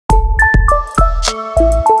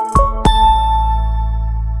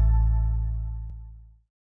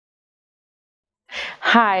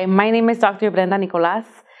Hi, my name is Dr. Brenda Nicolas.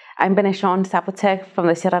 I'm Indigenous Zapotec from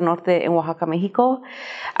the Sierra Norte in Oaxaca, Mexico.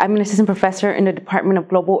 I'm an assistant professor in the Department of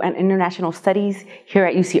Global and International Studies here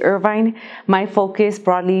at UC Irvine. My focus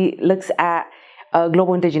broadly looks at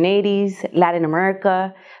global indigeneities, Latin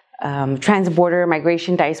America, transborder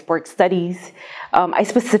migration, diasporic studies. I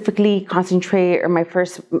specifically concentrate, or my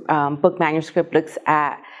first book manuscript looks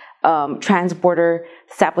at transborder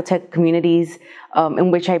Zapotec communities,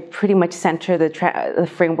 in which I pretty much center the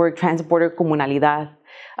framework Transborder Comunalidad,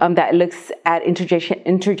 that looks at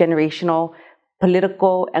intergenerational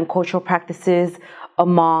political and cultural practices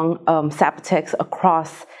among Zapotecs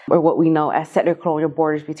across, or what we know as settler colonial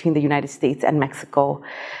borders between the United States and Mexico.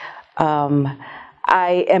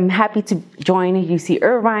 I am happy to join UC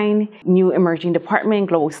Irvine, new emerging department,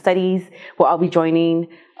 Global Studies, where I'll be joining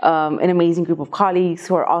an amazing group of colleagues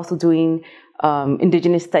who are also doing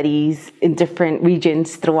indigenous studies in different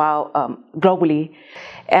regions throughout globally.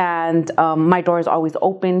 And my door is always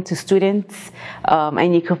open to students,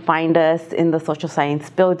 and you can find us in the social science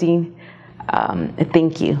building.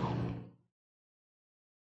 Thank you.